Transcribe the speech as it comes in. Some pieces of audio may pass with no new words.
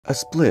A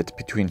split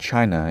between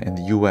China and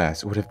the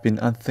US would have been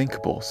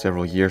unthinkable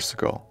several years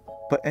ago.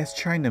 But as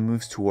China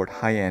moves toward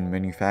high-end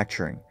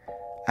manufacturing,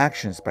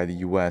 actions by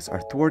the US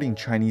are thwarting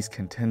Chinese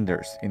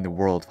contenders in the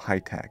world of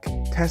high-tech.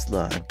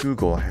 Tesla and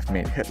Google have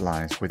made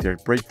headlines with their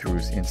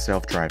breakthroughs in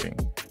self-driving.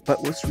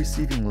 But what's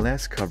receiving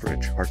less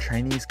coverage are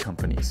Chinese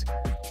companies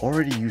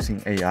already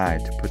using AI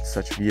to put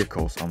such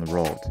vehicles on the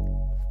road.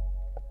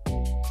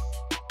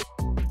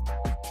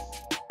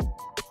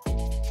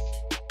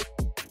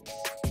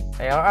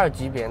 L2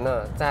级别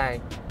呢，在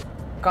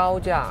高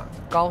架、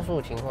高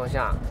速情况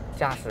下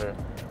驾驶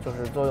就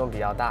是作用比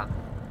较大，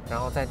然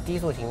后在低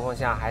速情况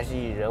下还是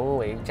以人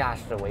为驾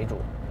驶为主，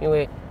因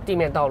为地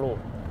面道路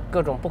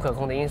各种不可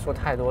控的因素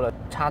太多了，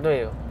插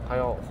队，还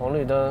有红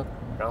绿灯，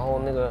然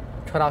后那个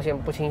车道线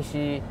不清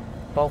晰，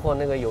包括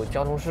那个有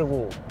交通事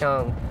故，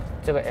像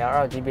这个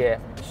L2级别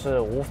是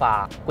无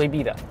法规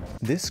避的。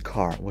This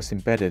car was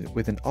embedded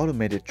with an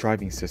automated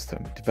driving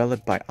system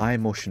developed by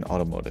iMotion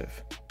Automotive.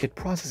 It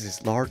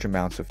processes large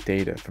amounts of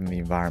data from the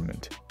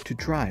environment to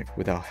drive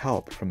without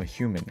help from a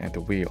human at the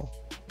wheel.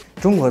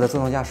 中国的自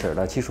动驾驶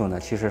的技术呢，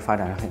其实发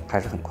展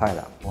还是很快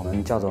的。我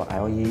们叫做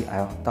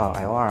L1、L 到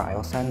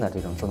L2、L3 的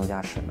这种自动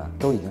驾驶呢，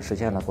都已经实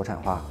现了国产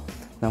化。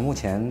那目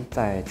前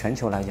在全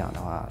球来讲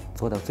的话，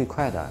做得最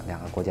快的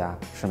两个国家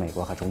是美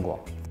国和中国。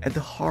At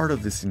the heart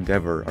of this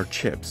endeavor are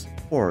chips,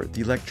 or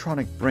the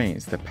electronic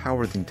brains that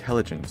power the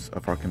intelligence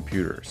of our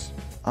computers.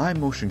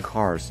 iMotion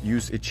cars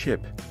use a chip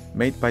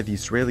made by the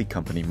Israeli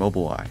company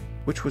Mobileye,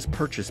 which was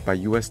purchased by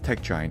US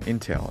tech giant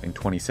Intel in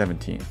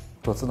 2017.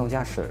 做自动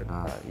驾驶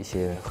的一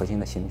些核心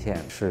的芯片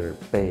是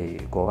被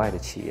国外的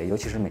企业，尤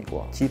其是美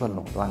国基本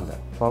垄断的，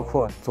包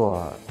括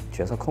做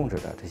决策控制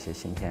的这些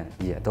芯片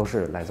也都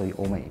是来自于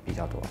欧美比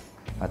较多，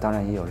当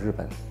然也有日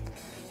本。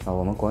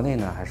我们国内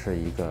呢还是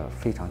一个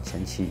非常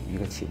前期一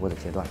个起步的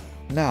阶段。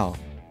Now,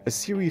 a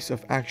series of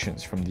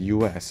actions from the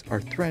US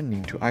are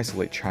threatening to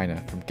isolate China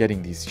from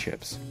getting these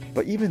chips.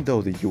 But even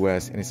though the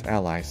US and its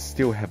allies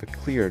still have a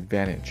clear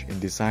advantage in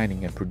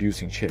designing and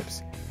producing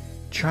chips,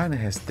 China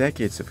has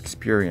decades of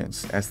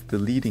experience as the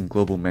leading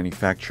global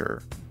manufacturer.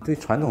 对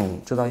传统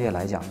制造业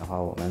来讲的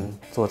话，我们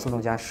做自动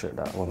驾驶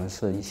的，我们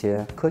是一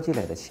些科技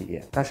类的企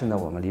业，但是呢，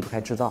我们离不开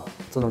制造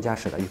自动驾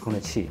驶的预控制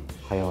器，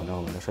还有呢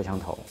我们的摄像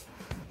头，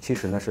其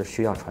实呢是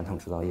需要传统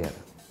制造业的。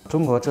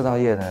中国制造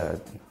业的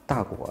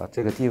大国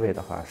这个地位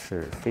的话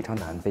是非常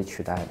难被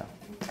取代的，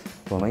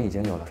我们已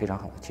经有了非常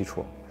好的基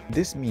础。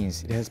This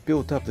means it has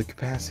built up the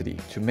capacity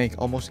to make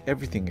almost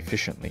everything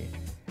efficiently,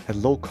 at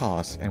low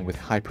cost and with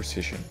high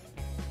precision.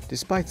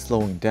 Despite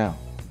slowing down,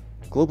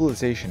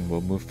 globalization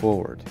will move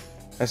forward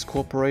as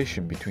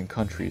cooperation between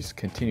countries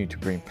continue to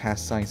bring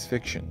past science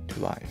fiction to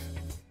life.